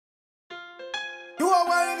a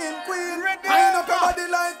whining queen. Wind up your body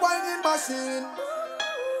like whining machine.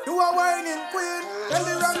 You a whining queen. Tell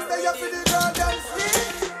the Ranx that you feel the girl them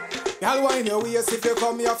see. Girl, wine your waist if you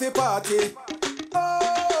come here for party.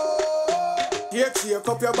 Shake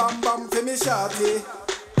up your bam bam for me shawty.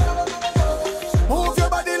 Move your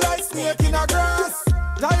body like snake in a grass.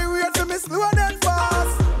 Gyrate for me slow and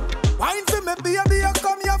fast. Wine for me baby, you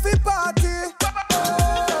come here for party.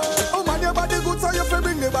 Oh man, your body good so you feel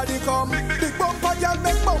bring the body come. Big bumper can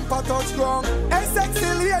make bumper touch ground. Hey sexy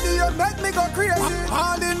lady, you make me go crazy.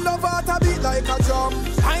 All in love heart a beat like a drum.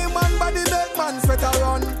 Time and body make man sweat a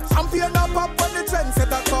run. Champion a pop when the trend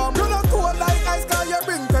set a come. You look cool like ice can you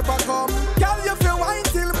bring pepper come. Girl you feel wine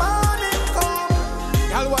till morning come.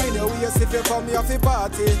 Girl wine your waist if you come here for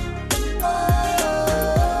party.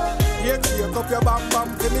 Shake up your bam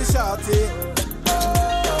bam to me shawty.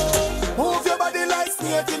 Move your body like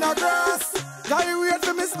snake in a grass. Gyrate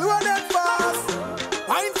for me slow and fast.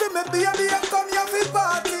 Wine for me baby and come here for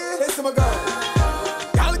party. Listen my girl.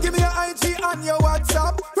 Girl give me your IG and your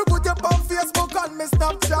WhatsApp. We put your on Facebook and me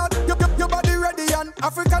Snapchat. Your body ready and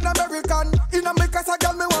African American. In America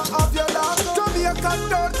girl me want have your lap. Jamaican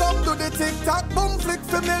don't come do the TikTok. Boom flick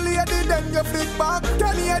for me lady then you flick back.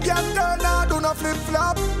 Canadian girl now do no flip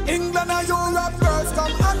flop. England and Europe girls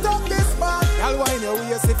come and top this spot. Girl wine your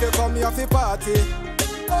waist if you come here for party.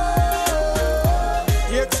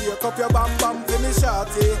 Shake up your bam bam for me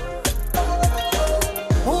shawty.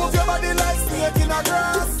 Move your body like snake in a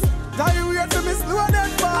grass. Gyrate for me slow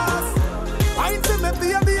and fast. Wine for me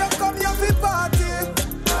baby and come here for party.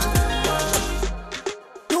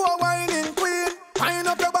 You a whining queen. Wind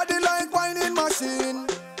up your body like whining machine.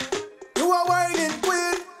 You a whining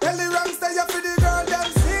queen. Tell the Ranx that you feel the girl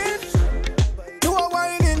them scene. You a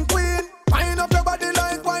whining queen. Wind up your body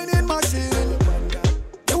like whining machine.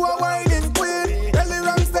 You a whining queen. Tell the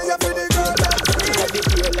Ranx that you feel the girl them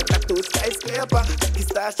scene. Like a two skyscraper.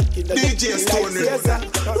 DJ Stoner.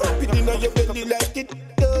 Rub it in your belly like it.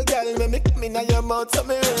 Girl, make me in your mouth, so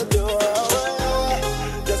me ready.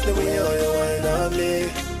 Just the way how you wine on me,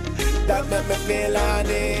 that make me feel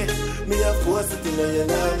honey. Me a force it in your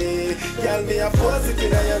nanny. Girl, me a force it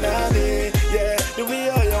in your nanny. Yeah, the way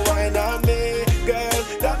how you wine on me, girl,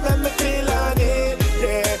 that make me feel honey.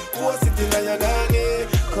 Yeah, force it in your nanny.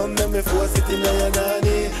 Come make me force it in your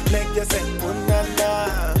nanny. Make you say, oh na na.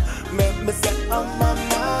 Make me say, oh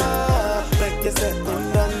mama. Make you say, oh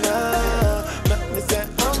na na. Make me say,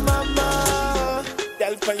 oh mama.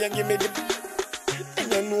 Tell fire give me the.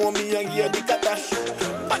 And you know me and give the katash.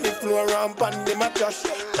 On the floor and on the mattress.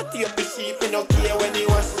 Cut you up the sheep, you don't care when you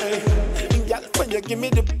wash. Girl fire give me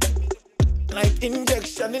the. Like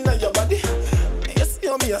injection in your body. You see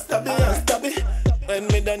me a stabby and stabby. When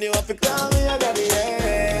me done you have to call me a daddy,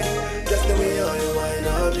 yeah. Just the way how you wine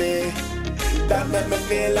on me, that make me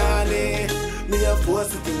feel honey. Me a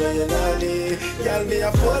force it in your nanny. Girl, me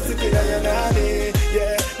a force it in your nanny.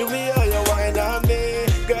 Yeah, the way how you wine on me,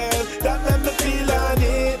 girl, that make me feel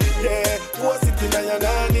honey. Yeah, force it in your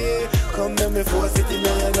nanny. Come let me force it in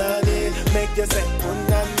your nanny. Make you say, oh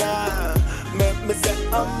na na. Make me say,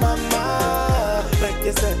 oh mama. Make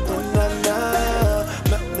you say, oh na na.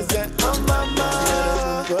 Make me say, oh mama.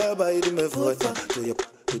 By the vote, do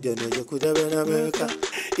you know you could have been America?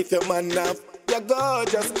 If your man now, you go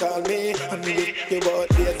just call me. I'm really about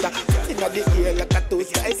later. In the ear like a two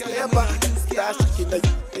skyscraper. Start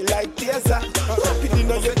shaking like teaser. Happy to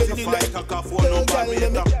know you belly like a cough. Girl, let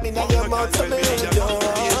me in your mouth so me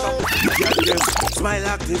Smile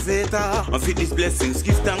activator. I feel these blessings.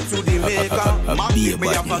 Give thanks to the maker. Man, me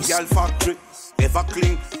have a girl factory. Ever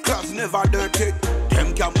clean, class never dirty.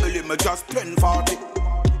 Them can't believe me just 10-40.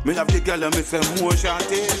 Me have the girl and me say more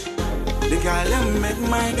shanty. The girl and make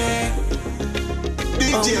my day.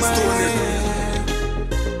 DJ Stoner.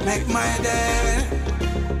 Make my day.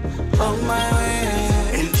 On my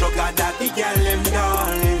way. Intro got that the girl them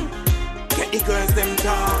darling. Get the girls them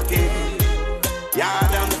talking. Yeah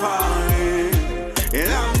them falling.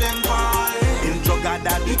 Love them falling. Intro got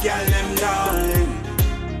that the girl them darling.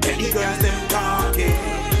 Get the girls them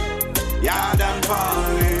talking. Yeah them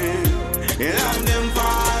falling. Love them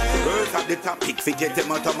falling. Girls at the topic, forget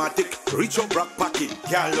them automatic. Reach up rock pocket,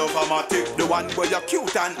 girl love-o-matic. The one where you're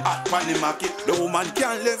cute and hot pan the market. The woman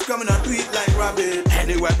can't live coming and do it like rabbit.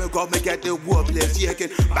 Anywhere me go, me get the wobbles shaking.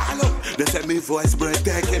 Ball up, they say me voice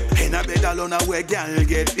breathtaking. In a bed alone, where girl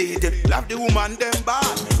get beaten. Love the woman, them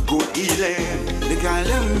bad, good healing. The girl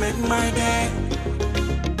them make my day.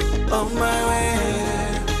 On my way.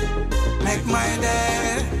 Make my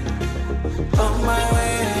day. On my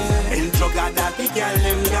way. Intro got that the girl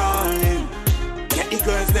them darling. Get the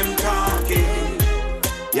girls them talking.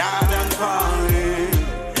 Yeah, them falling.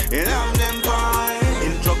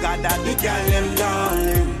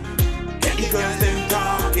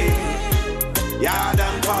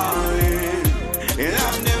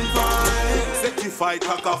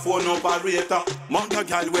 certified phone operator. Mount a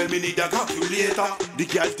gal, well, me need a calculator. The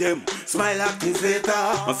gal them, smile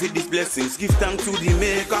activator. I feel these blessings, give thanks to the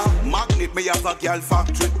maker. Magnet, me have a gal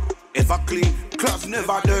factory. Ever clean, clothes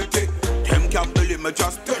never dirty. Them can't believe me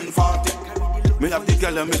just turn 40. Me have the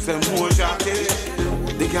gal and me say more shawty.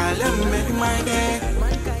 The gal them make my day.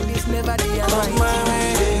 Mankind is never the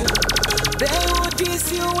almighty. They will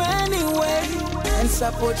diss you anyway and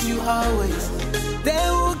support you always. They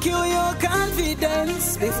will kill your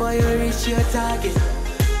confidence before you reach your target.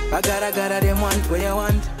 I gotta them want what you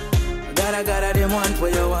want. I gotta them want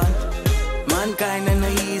what you want. Mankind ain't no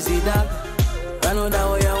easy dog. I know that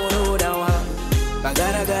way I know that one. I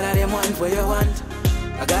gotta them want what you want.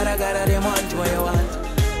 I gotta them want what you want.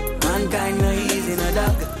 Mankind no easy no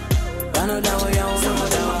dog. I know that way I know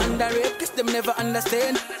that one. Underrated, cause them never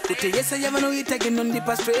understand. Put it yes I ever know it again on the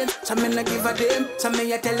past train. Some men I give a damn, some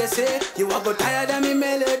men I tell you say you are go tired of me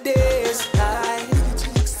melodies.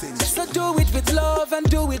 So do it with love and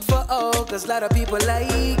do it for all, cause a lot of people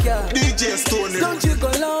like ya. DJ Stone. Don't you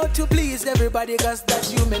go loud to please everybody, cause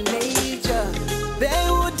that's human nature. They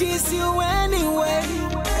will diss you anyway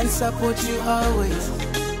and support you always.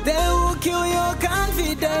 They will kill your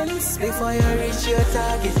confidence before you reach your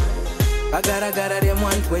target. I gotta them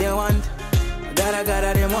want what you want. I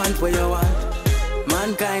gotta them want what you want.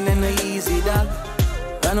 Mankind ain't no easy dog.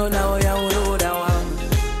 I know that way I know that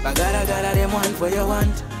one. I gotta them want what you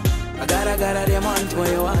want. I gotta them want what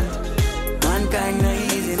you want. Mankind no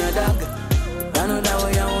easy no dog. I know that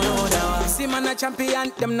way I know that one. See man a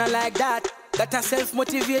champion, them not like that. Gotta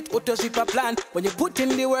self-motivate, auto-ship a plan. When you put in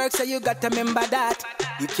the work, so you gotta remember that.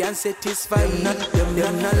 You can't satisfy them not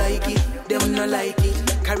like it, them not like it.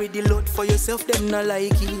 Carry the load for yourself, them not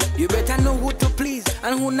like it. You better know who to please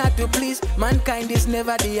and who not to please. Mankind is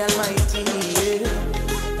never the almighty.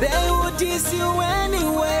 They will diss you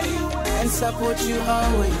anyway and support you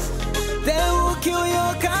always. They will kill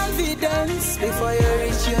your confidence before you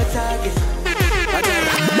reach your target.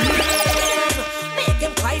 Make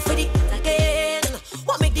him cry for the cat again.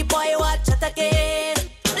 What make the boy watch it again?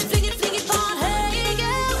 And fling it on, hey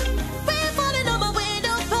girl. We're falling on my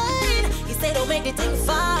window pane. He said don't make the thing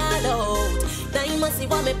fall out. Now you must see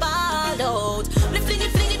what me ball out. Fling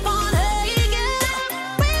it on, hey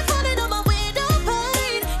girl. We're falling on my window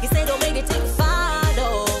pane. He said don't make the thing fall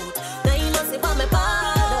out. Now you must see what me ball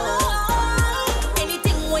out.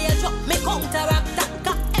 Anything where you drop me counteract that.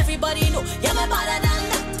 Everybody know you're my better than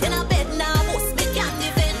that. In a bed now, most me can't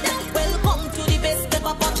defend that. Welcome to the best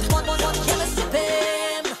ever punch. Yeah, me strip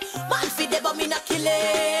him. Man feed them, but me not kill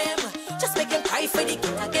him. Just make him cry for the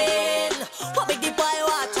kid again. What make the boy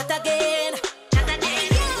watch it again? Yeah,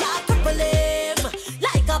 cripple him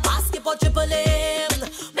like a basketball, dribble him.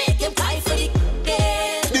 Make him cry for the kid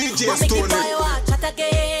again. What make the boy watch it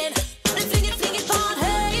again? Fling it on,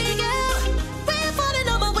 hey girl. We're falling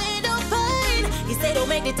on my window pane. He said don't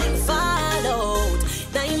make the thing fall out.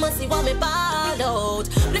 Now you must see what me ball out.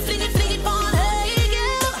 Fling it on, hey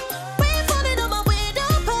girl. We're falling on my window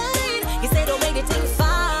pane. He said don't make the thing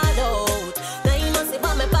fall out. Now you must see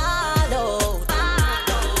what me ball out.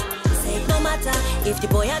 Say no matter if the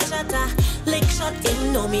boy a chatter. Lick shot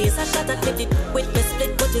him, know me is a shatter. Clip it with me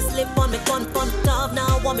split, put his slip on me pun off.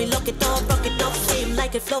 Now want me lock it off, rock it off. Shame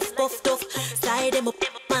like a fluff, puff, tough. Slide him up,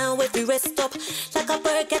 man with the rest up. Like a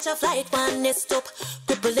bird catch a flight, one nest up.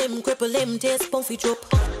 Cripple him, taste puffy drop.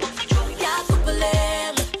 Yeah, cripple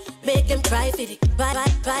him, make him cry for the,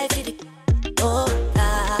 cry for the. Oh,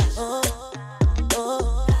 oh,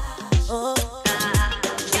 oh, oh.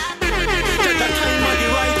 Take the time at the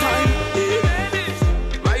right time.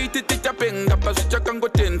 Right it a pen, da pasiccia kango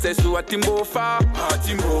tense su atimbofa.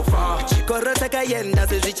 Chikorota kayenda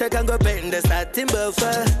se zicha kango pende sa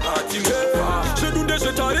timbofa. Shedunde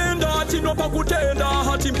shetaenda, timno pakutenda,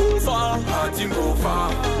 hatimbofa.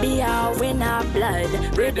 Be our winner blood,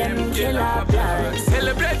 Riddim kill our blood.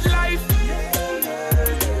 Celebrate life.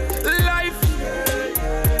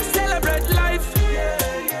 Celebrate life.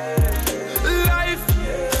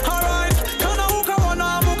 Alright, kana uka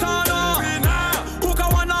wana mukana. Uka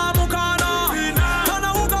wana mukana. Kana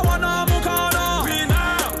uka wana mukana.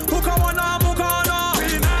 Uka wana mukana.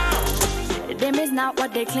 Them is not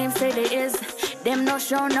what they claim say they is. Them no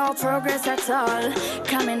show no progress at all.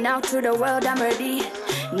 Coming out to the world, I'm ready.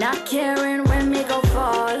 Not caring when me go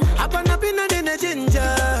fall. Hapa napina nina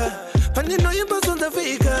ginger. Panino yimbo sonza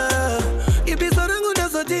fika. Ibiso rangu na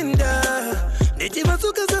sotinda. Nechi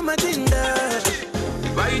masuka sa matinda.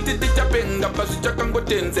 ititichapenga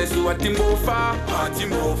pasvichakangotenze suwatimbofa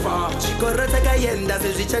chikorotakaenda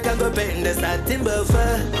sezvichakangopenda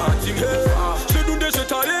satimbofa zvedunde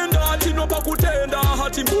zvetaenda tinopa kutenda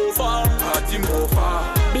hatimbofa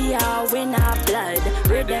Be a winner blood,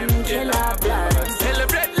 Riddim killer blood.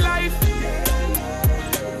 Celebrate life,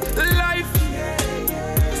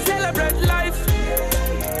 celebrate life.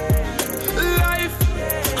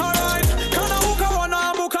 Alright, kana uka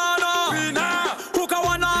wana mukana, uka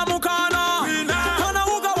wana mukana, kana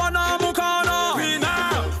uka wana mukana,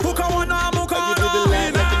 uka wana mukana. I give you the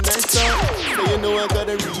light like a nice song, so you know I got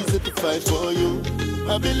a reason to fight for you.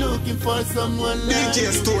 I've been looking for someone like you.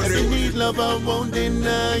 If you need love, I won't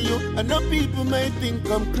deny you. I know people may think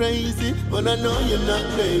I'm crazy, but I know you're not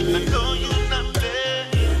playing. I know you're not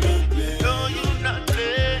playing. No, you're not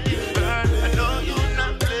playing. I know you're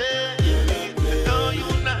not playing. No,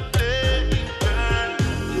 you're not playing.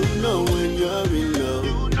 You know when you're in love.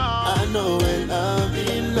 I know when I'm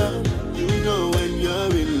in love. You know when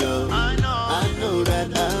you're in love. I know that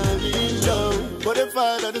I'm in love. But if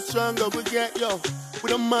I let the stronger we get, yo. We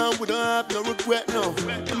don't mind, we don't have no regret, no.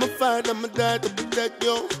 I'ma fight, I'ma die to protect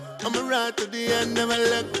you. I'ma ride to the end, never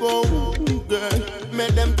let go. Girl,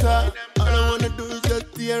 make them talk. All I wanna do is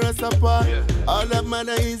just tear us apart. All that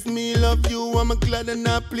matter is me, love you. I'm glad and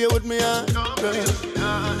not play with me heart. Girl,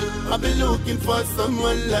 I've been looking for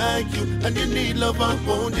someone like you. And you need love, I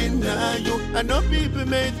won't deny you. I know people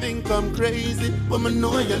may think I'm crazy, but I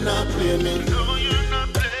know you're not playing me. No, you're not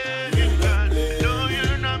playing.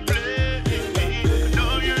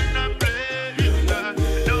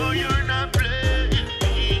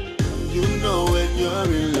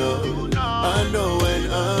 I know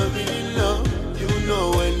when I'm in love. You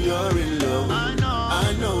know when you're in love.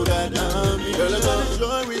 I know that I'm in love. Girl, I gotta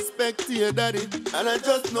show respect to your daddy, and I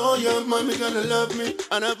just know your mommy gonna love me,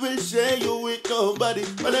 and I will share you with nobody.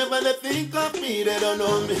 Whenever they think of me, they don't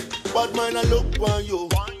know me. But mine I look on you.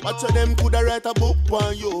 Watch of them coulda write a book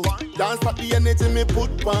on you. Dance stop the energy me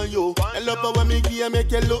put on you. I love how when me give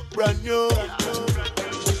make you look brand new.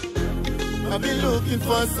 I've been looking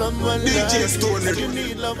for someone like you. And you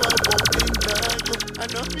need love, I won't deny you. I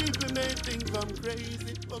know people may think I'm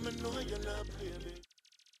crazy, but I know you're not playing.